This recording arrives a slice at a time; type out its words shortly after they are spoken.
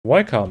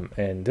Welcome!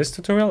 In this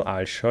tutorial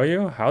I'll show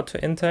you how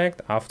to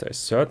interact after a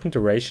certain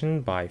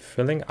duration by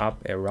filling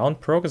up a round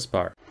progress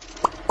bar.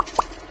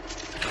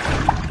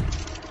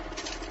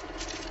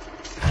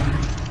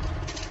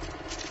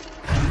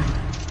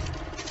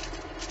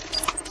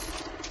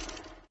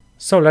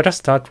 So let us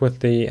start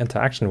with the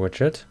interaction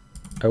widget.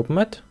 Open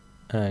it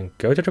and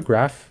go to the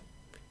graph.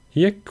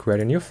 Here create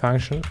a new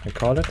function and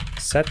call it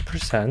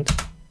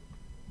set%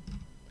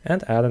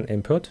 and add an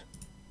input.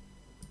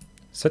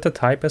 Set the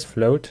type as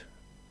float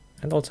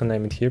and also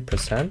name it here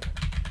 %.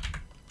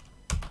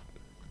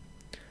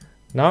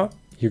 Now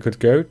you could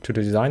go to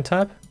the design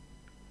tab,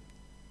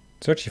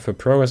 search for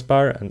progress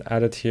bar and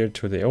add it here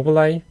to the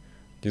overlay,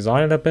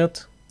 design it a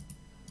bit,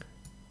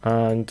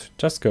 and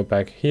just go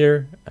back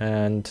here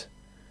and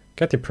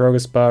get the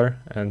progress bar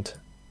and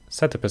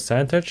set the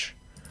percentage.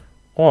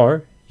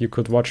 Or you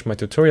could watch my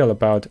tutorial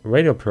about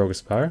radial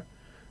progress bar,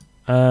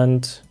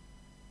 and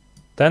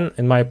then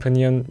in my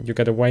opinion you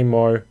get a way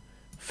more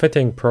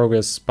fitting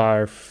progress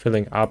bar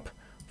filling up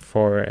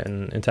for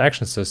an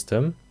interaction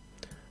system.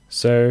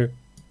 So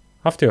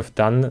after you've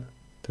done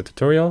the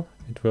tutorial,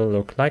 it will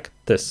look like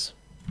this.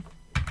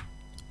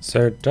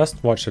 So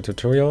just watch the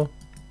tutorial.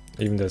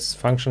 Even this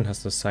function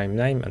has the same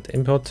name and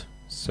input,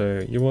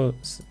 so you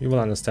will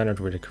understand it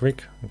really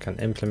quick and can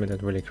implement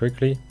it really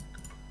quickly.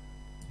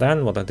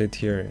 Then what I did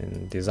here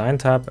in design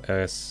tab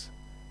is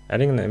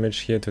adding an image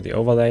here to the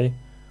overlay.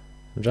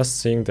 I'm just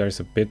seeing there's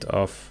a bit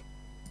of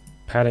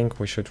padding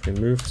we should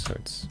remove, so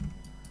it's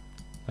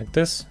like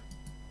this.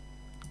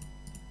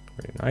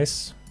 Very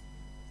nice.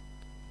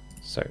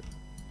 So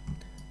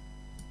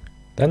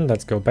then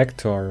let's go back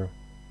to our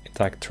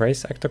interact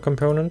trace actor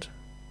component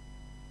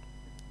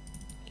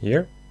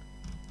here.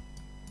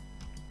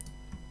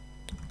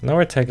 Now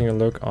we're taking a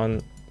look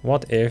on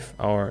what if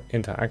our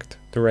interact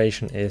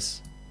duration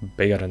is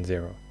bigger than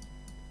 0.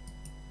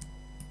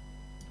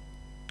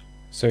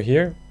 So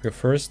here we're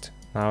first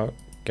now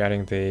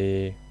getting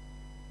the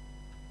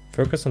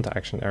focus on the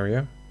action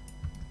area,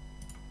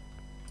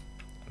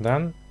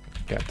 then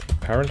get the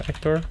parent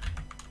actor,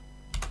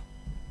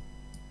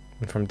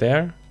 and from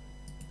there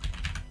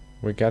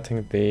we're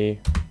getting the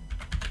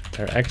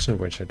interaction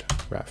widget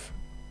graph.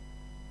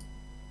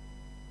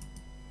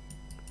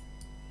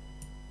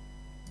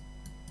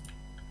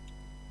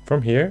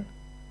 From here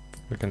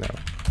we can now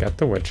get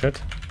the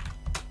widget,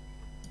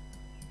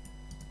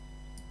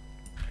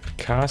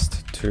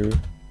 cast to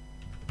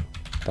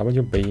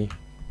WB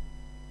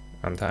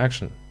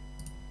interaction.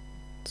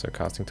 So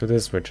casting to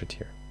this widget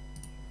here.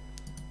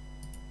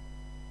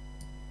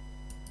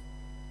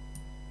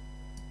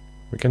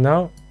 We can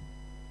now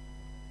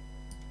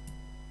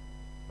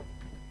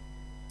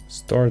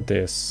store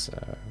this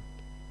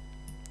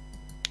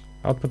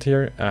output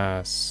here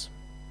as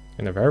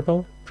in a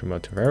variable,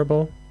 promote to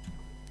variable,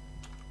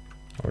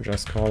 or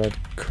just call it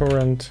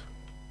current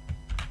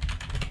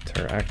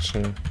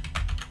interaction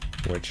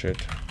widget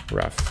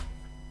ref.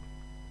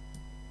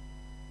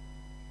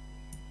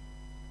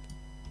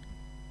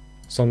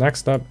 So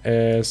next up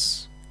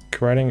is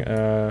creating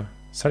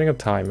setting a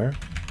timer.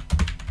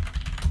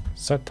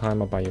 Set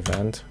timer by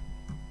event.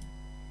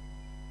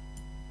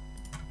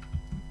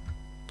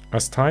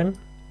 As time,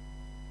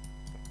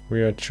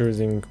 we're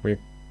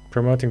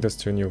promoting this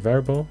to a new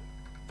variable.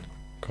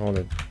 Call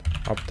it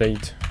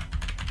update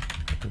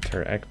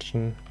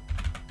interaction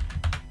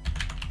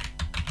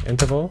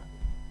interval.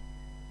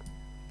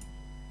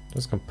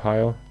 Just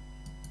compile.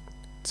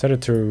 Set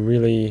it to a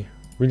really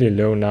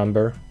low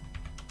number.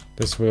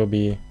 This will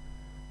be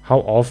how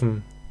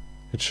often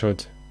it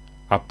should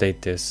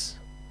update this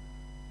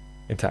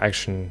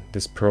interaction,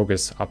 this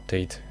progress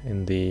update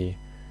in the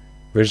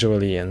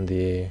visually in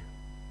the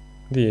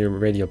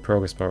radial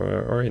progress bar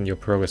or in your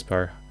progress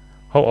bar,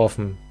 how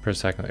often per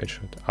second it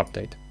should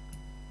update.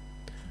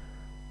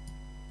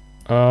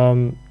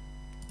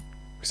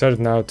 We set it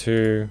now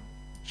to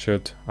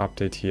should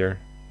update here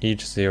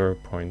each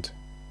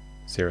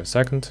 0.0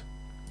 second.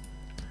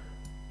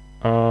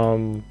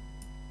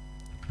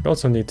 We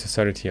also need to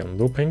set it here on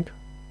looping.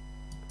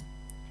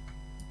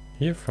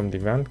 Here from the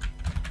event,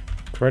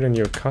 create a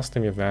new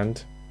custom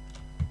event,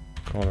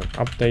 call it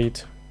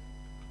update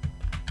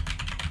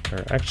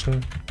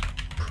interaction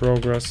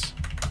progress.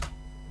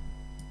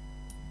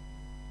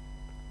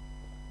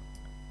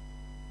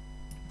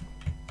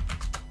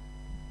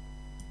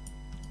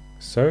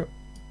 So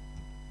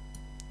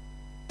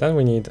then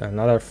we need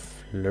another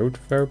float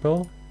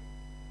variable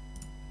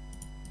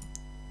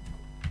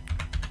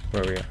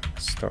where we are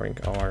storing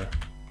our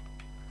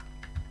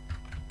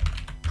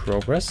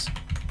progress.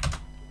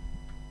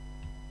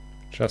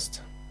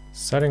 Just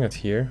setting it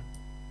here.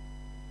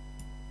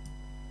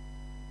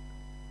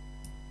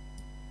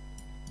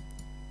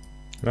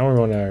 Now we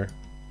want to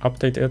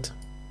update it.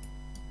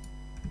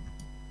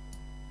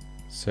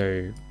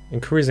 So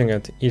increasing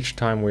it each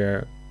time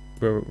we're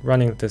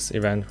running this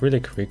event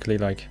really quickly,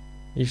 like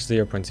each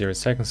 0.0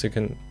 seconds. You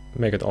can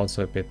make it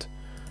also a bit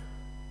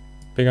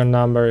bigger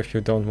number if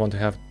you don't want to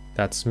have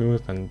that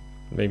smooth and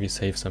maybe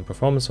save some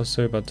performance or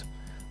so, but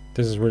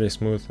this is really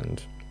smooth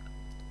and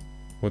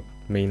would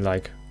mean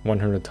like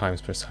 100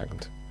 times per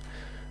second.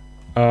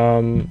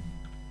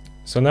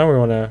 So now we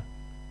want to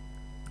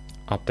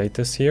update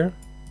this here,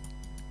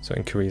 so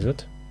increase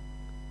it.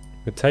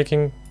 We're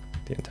taking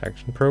the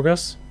interaction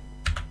progress,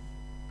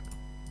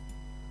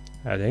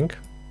 adding.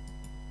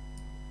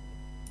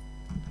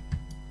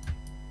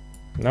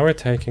 Now we're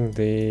taking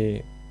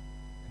the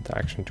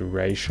interaction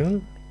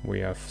duration we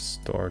have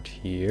stored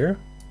here,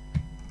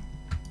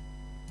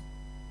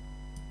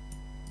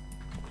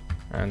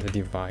 and the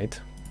divide,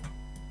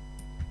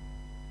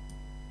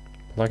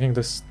 plugging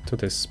this to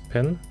this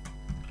pin,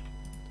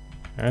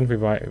 and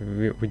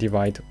we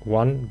divide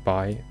 1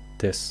 by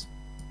this,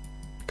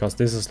 because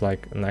this is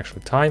like an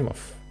actual time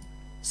of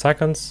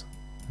seconds,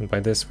 and by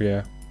this we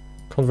are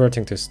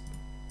converting this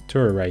to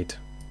a rate.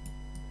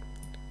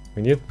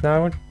 We need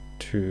now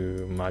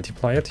to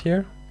multiply it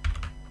here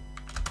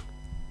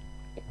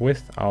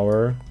with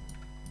our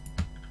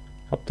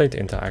update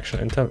interaction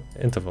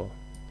interval.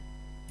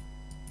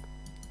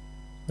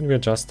 And we're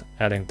just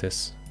adding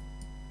this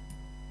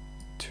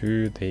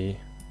to the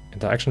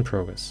interaction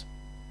progress.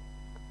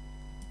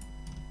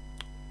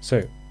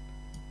 So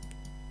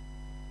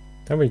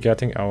then we're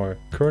getting our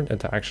current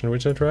interaction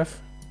widget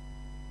ref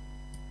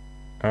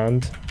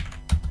and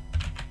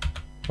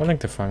running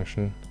the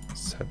function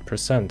set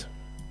percent.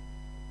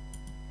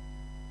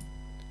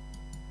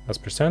 As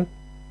percent,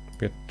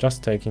 we're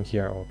just taking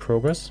here our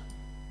progress,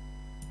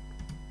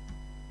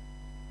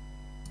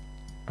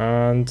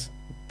 and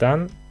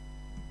then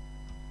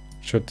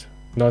should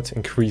not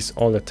increase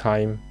all the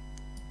time.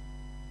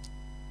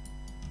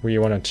 We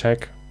want to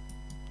check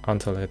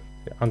until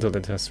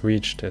it has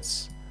reached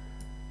its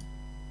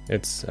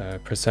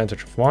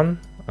percentage of 1,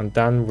 and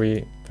then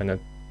when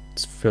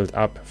it's filled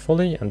up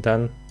fully, and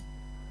then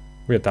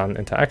we're done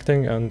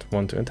interacting and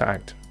want to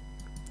interact.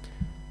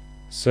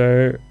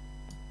 So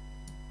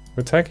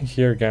we're taking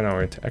here again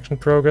our interaction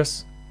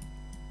progress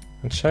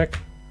and check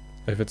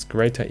if it's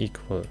greater or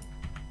equal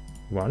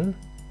 1.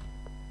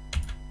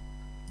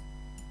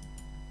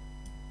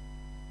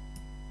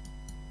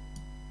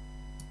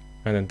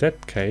 And in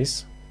that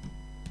case,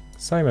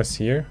 same as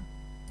here,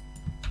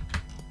 you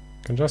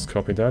can just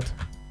copy that.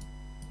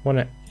 Want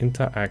to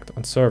interact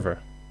on server.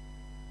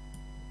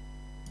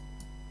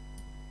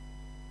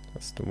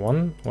 That's the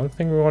one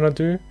thing we want to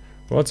do.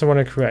 We also want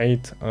to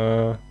create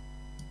a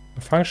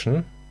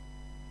function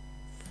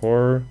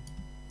for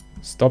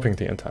stopping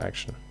the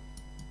interaction,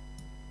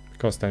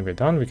 because then we're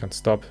done. We can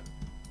stop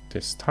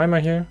this timer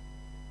here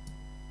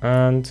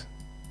and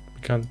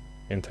we can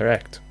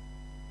interact.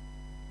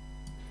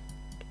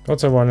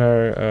 Also want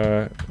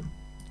to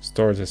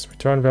store this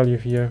return value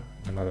here,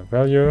 another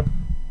value,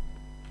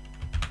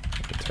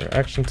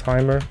 interaction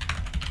timer.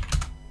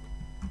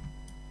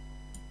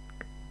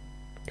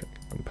 Okay,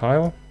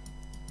 compile.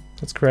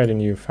 Let's create a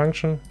new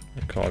function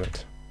and call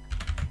it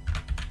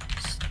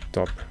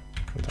stop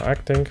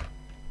interacting,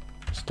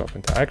 stop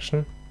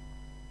interaction.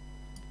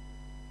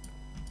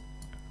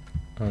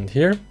 And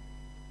here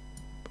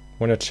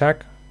want to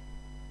check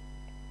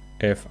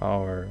if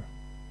our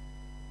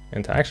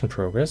interaction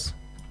progress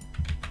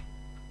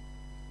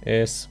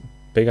is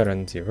bigger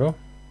than 0.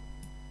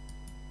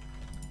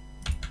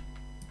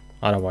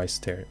 Otherwise,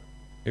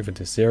 if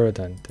it is 0,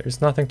 then there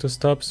is nothing to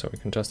stop, so we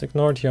can just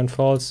ignore it here on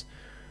false.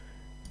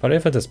 But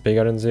if it is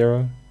bigger than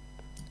 0,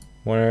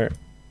 we want to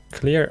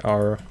clear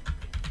our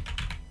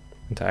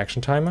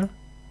interaction timer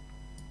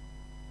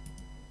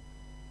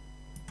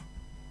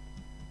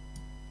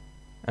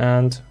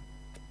and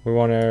we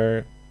want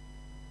to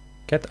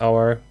get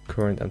our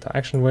current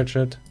interaction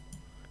widget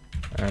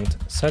and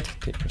set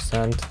the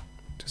percent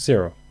to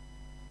 0.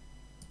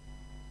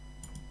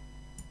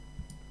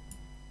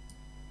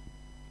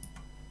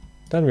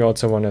 Then we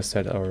also want to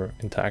set our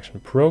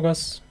interaction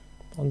progress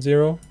on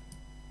 0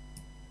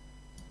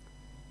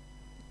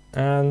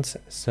 and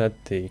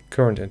set the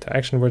current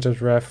interaction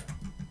widget ref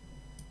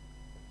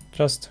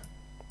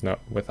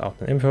without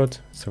an input,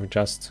 so we're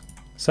just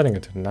setting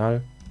it to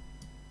null.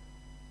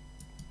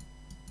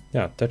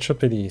 Yeah, that should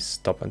be the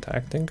stop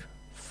interacting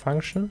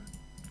function.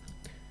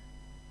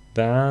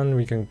 Then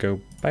we can go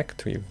back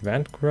to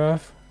event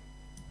graph,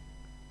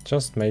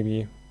 just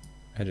maybe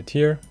add it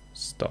here,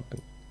 stop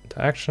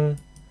interaction,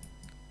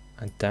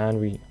 and then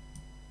we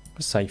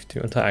are safe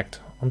to interact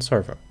on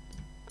server.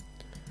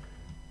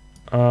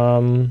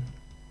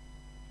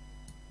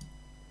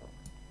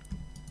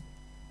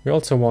 We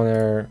also want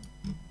to,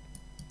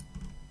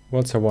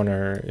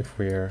 if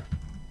we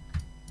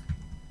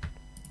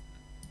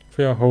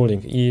are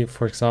holding E,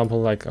 for example,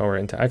 like our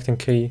interacting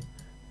key,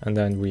 and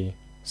then we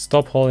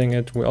stop holding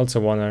it, we also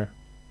want to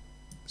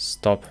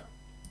stop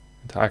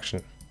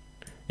interaction.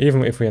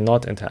 Even if we are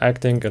not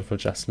interacting, it will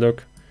just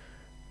look,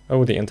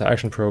 oh, the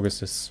interaction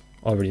progress is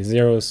already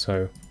 0,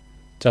 so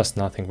just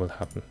nothing will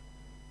happen.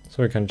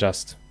 So we can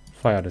just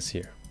fire this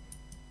here.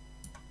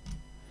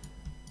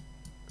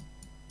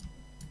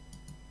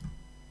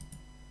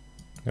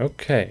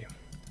 Okay,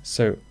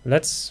 so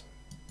let's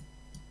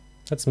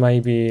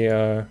maybe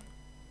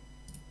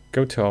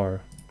go to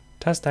our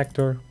test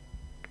actor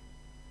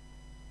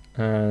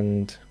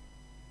and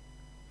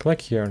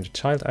click here on the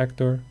child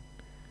actor,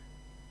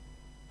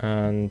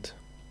 and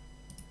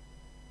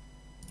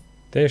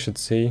there you should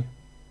see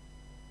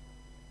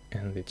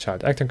in the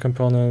child actor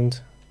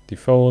component,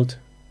 default,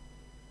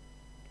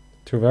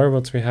 two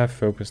variables we have,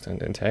 focused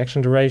and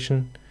interaction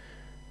duration.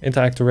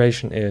 Interact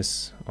duration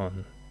is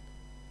on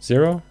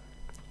 0,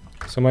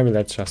 so maybe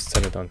let's just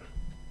set it on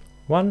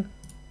 1.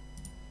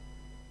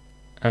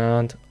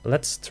 And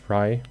let's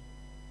try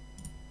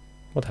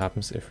what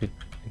happens if we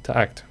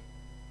interact.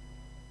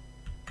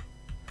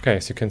 Okay,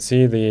 so you can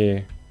see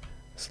the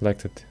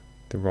selected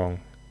the wrong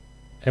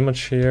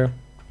image here.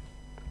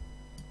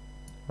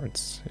 Or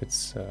it's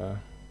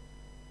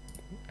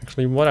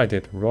actually what I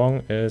did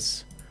wrong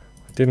is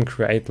I didn't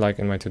create, like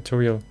in my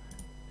tutorial,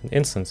 an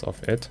instance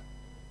of it,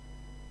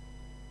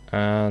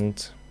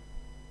 and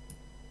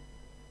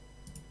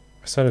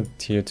I set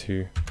it here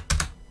to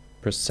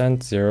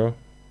 %0.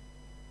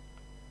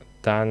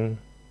 Then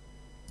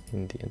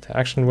in the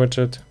interaction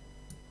widget,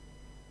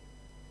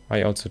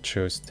 I also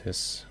chose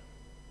this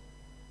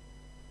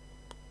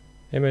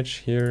image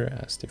here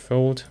as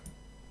default,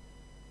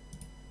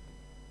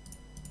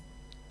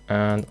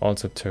 and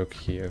also took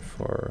here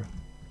for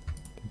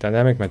the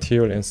dynamic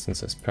material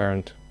instance as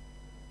parent,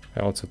 I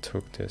also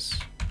took this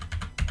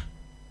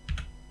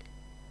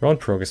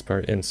round progress bar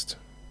inst.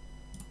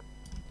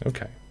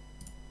 Okay,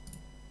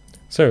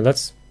 so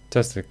let's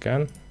test it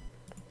again.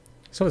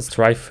 So let's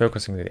try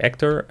focusing the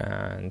actor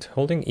and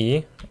holding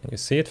E, and you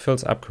see it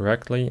fills up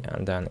correctly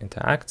and then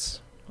interacts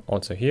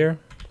also here.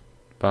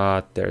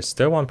 But there's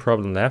still one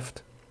problem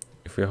left.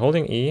 If we're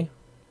holding E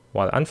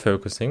while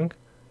unfocusing,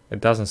 it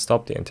doesn't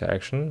stop the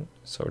interaction.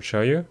 So I'll show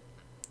you.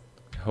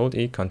 Hold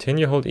E,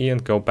 continue hold E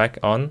and go back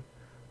on,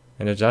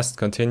 and it just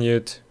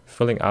continued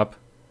filling up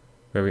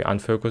where we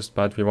unfocused,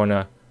 but we want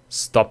to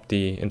stop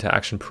the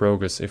interaction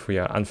progress if we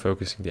are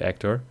unfocusing the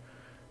actor.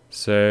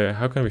 So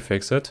how can we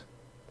fix it?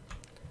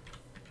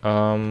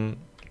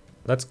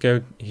 Let's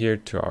go here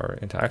to our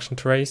interaction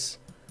trace,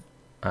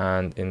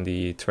 and in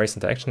the trace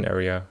interaction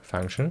area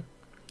function,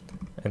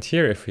 and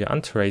here if we are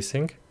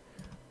untracing,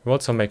 we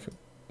also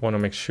want to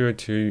make sure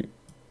to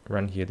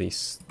run here the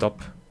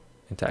stop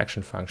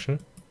interaction function.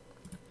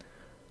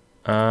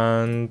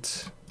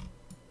 And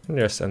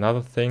there's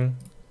another thing,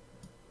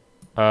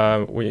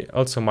 we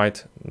also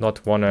might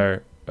not want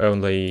to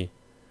only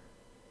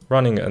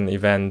running an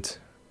event,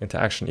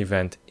 interaction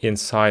event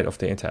inside of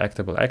the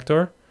interactable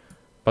actor,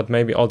 but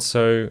maybe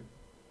also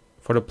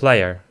for the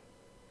player.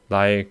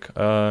 Like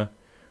we're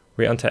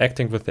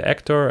interacting with the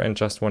actor and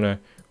just want to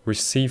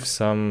receive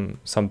some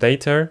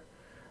data,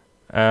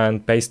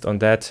 and based on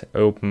that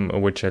open a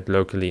widget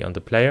locally on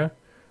the player.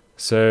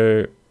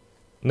 So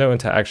no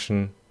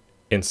interaction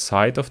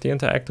inside of the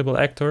interactable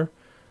actor,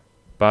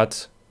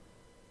 but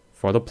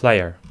for the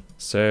player.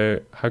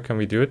 So how can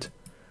we do it?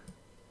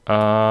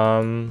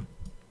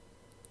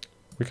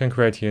 We can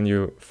create here a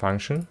new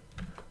function,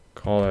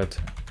 call it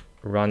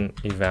run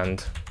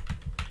event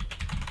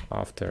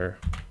after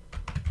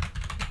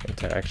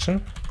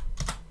interaction,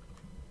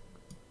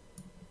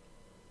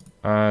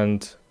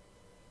 and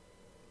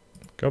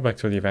go back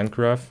to the event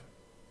graph.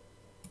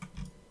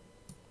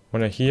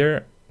 When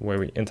here where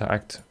we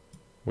interact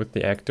with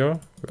the actor,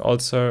 we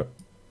also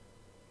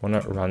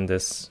want to run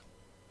this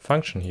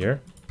function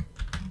here,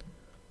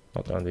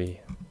 not only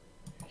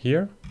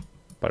here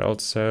but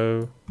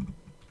also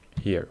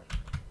here,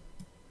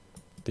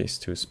 these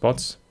two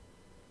spots.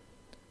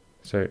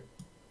 So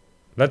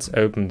let's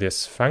open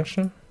this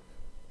function,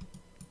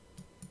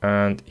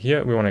 and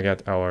here we want to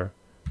get our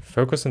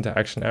focus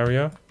interaction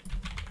area,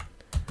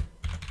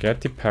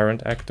 get the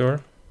parent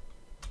actor,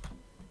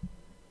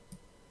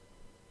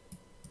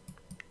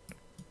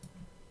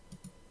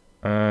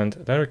 and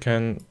then we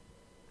can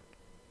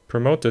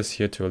promote this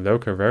here to a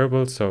local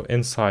variable. So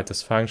inside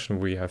this function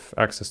we have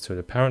access to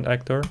the parent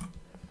actor,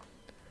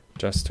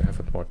 just to have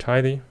it more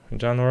tidy in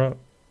general.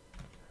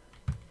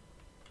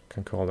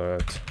 Can call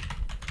it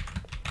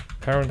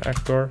parent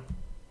actor.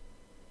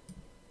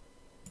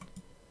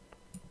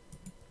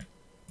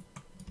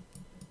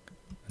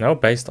 Now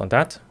based on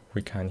that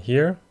we can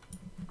here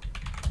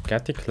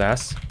get the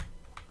class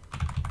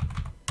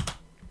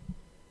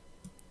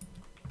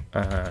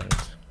and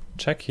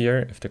check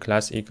here if the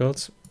class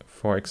equals,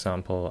 for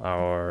example,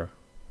 our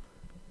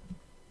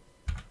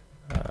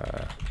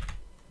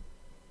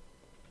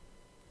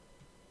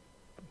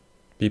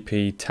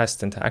BP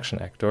test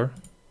interaction actor.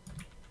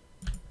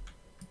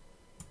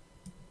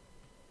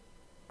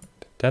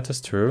 That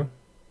is true.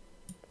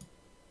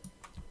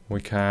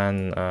 We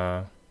can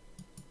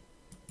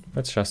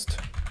let's just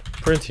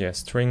print here a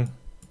string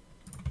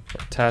for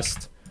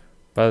test.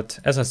 But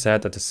as I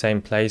said, at the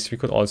same place we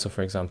could also,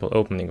 for example,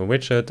 opening a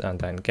widget and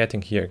then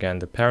getting here again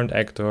the parent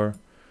actor,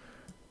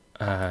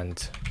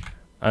 and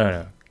I don't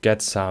know,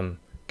 get some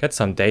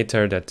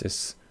data that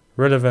is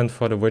relevant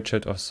for the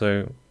widget or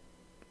so,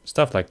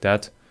 stuff like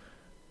that,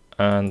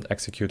 and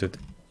execute it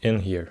in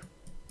here.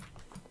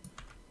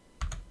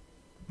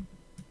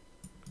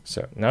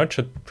 So now it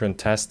should print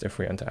test if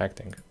we're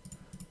interacting.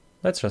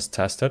 Let's just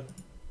test it.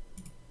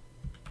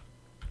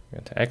 We're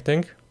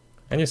interacting.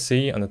 And you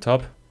see on the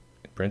top,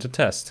 it printed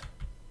test.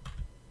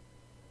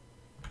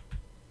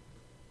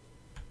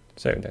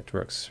 So that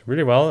works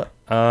really well.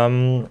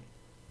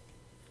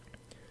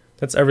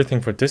 That's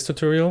everything for this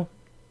tutorial.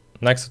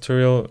 Next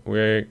tutorial,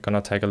 we're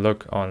gonna take a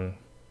look on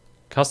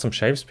custom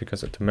shapes,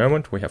 because at the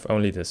moment we have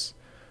only this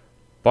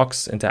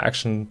box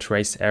interaction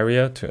trace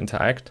area to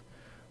interact.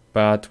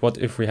 But what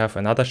if we have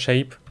another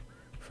shape,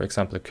 for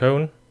example a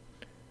cone,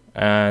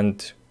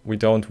 and we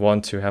don't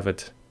want to have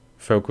it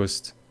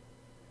focused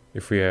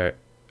if we are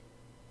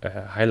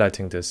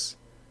highlighting this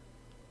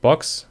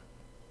box,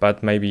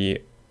 but maybe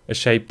a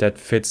shape that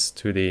fits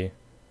to the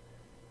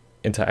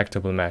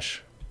interactable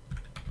mesh.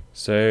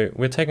 So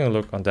we're taking a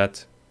look on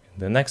that in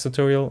the next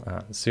tutorial,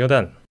 and see you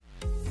then.